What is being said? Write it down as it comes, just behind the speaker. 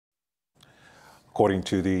According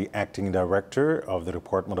to the acting director of the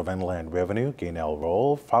Department of Inland Revenue, Gaynell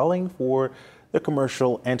Roll, filing for the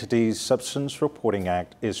Commercial Entities Substance Reporting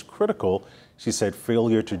Act is critical. She said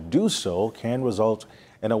failure to do so can result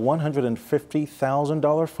in a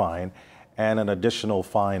 $150,000 fine and an additional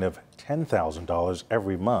fine of $10,000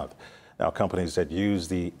 every month. Now, companies that use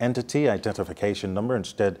the entity identification number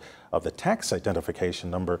instead of the tax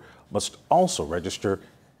identification number must also register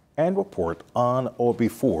and report on or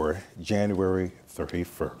before January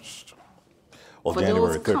 31st. Well, for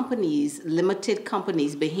those companies, limited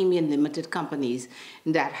companies, Bahamian limited companies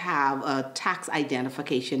that have a tax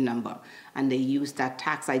identification number, and they use that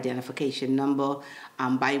tax identification number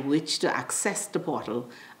by which to access the portal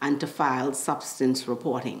and to file substance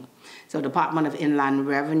reporting. So the Department of Inland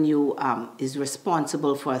Revenue is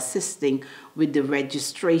responsible for assisting with the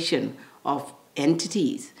registration of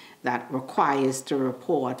entities that requires to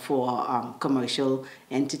report for commercial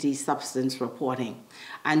entity substance reporting.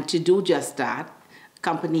 And to do just that,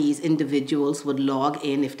 companies, individuals would log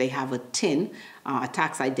in if they have a TIN, a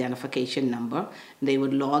tax identification number. They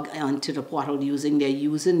would log onto the portal using their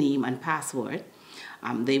username and password.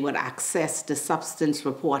 They would access the substance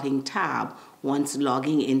reporting tab once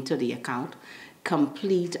logging into the account,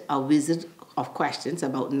 complete a visit of questions,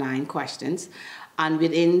 about 9 questions, and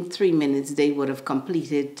within 3 minutes they would have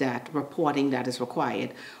completed that reporting that is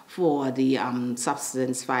required for the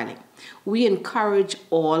substance filing. We encourage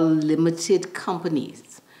all limited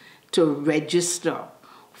companies to register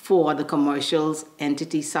for the Commercial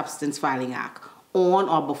Entity Substance Filing Act on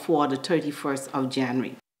or before the 31st of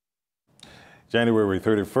January. January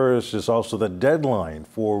 31st is also the deadline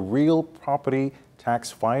for real property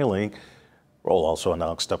tax filing. Roll also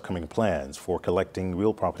announced upcoming plans for collecting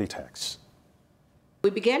real property tax. We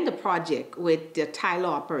began the project with the Tyler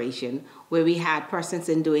operation, where we had persons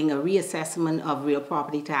in doing a reassessment of real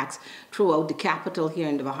property tax throughout the capital here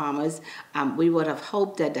in the Bahamas. We would have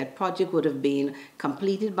hoped that that project would have been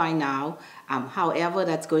completed by now. However,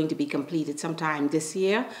 that's going to be completed sometime this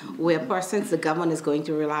year, where the government is going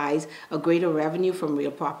to realize a greater revenue from real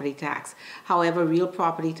property tax. However, real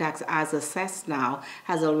property tax as assessed now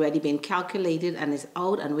has already been calculated and is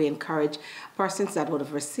out, and we encourage persons that would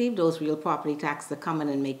have received those real property tax to come in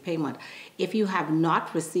and make payment. If you have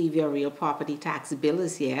not received your real property tax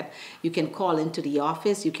bills yet, you can call into the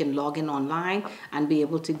office, you can log in online and be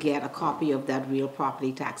able to get a copy of that real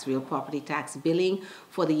property tax. Real property tax billing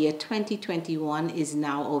for the year 2021 is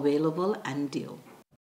now available and due.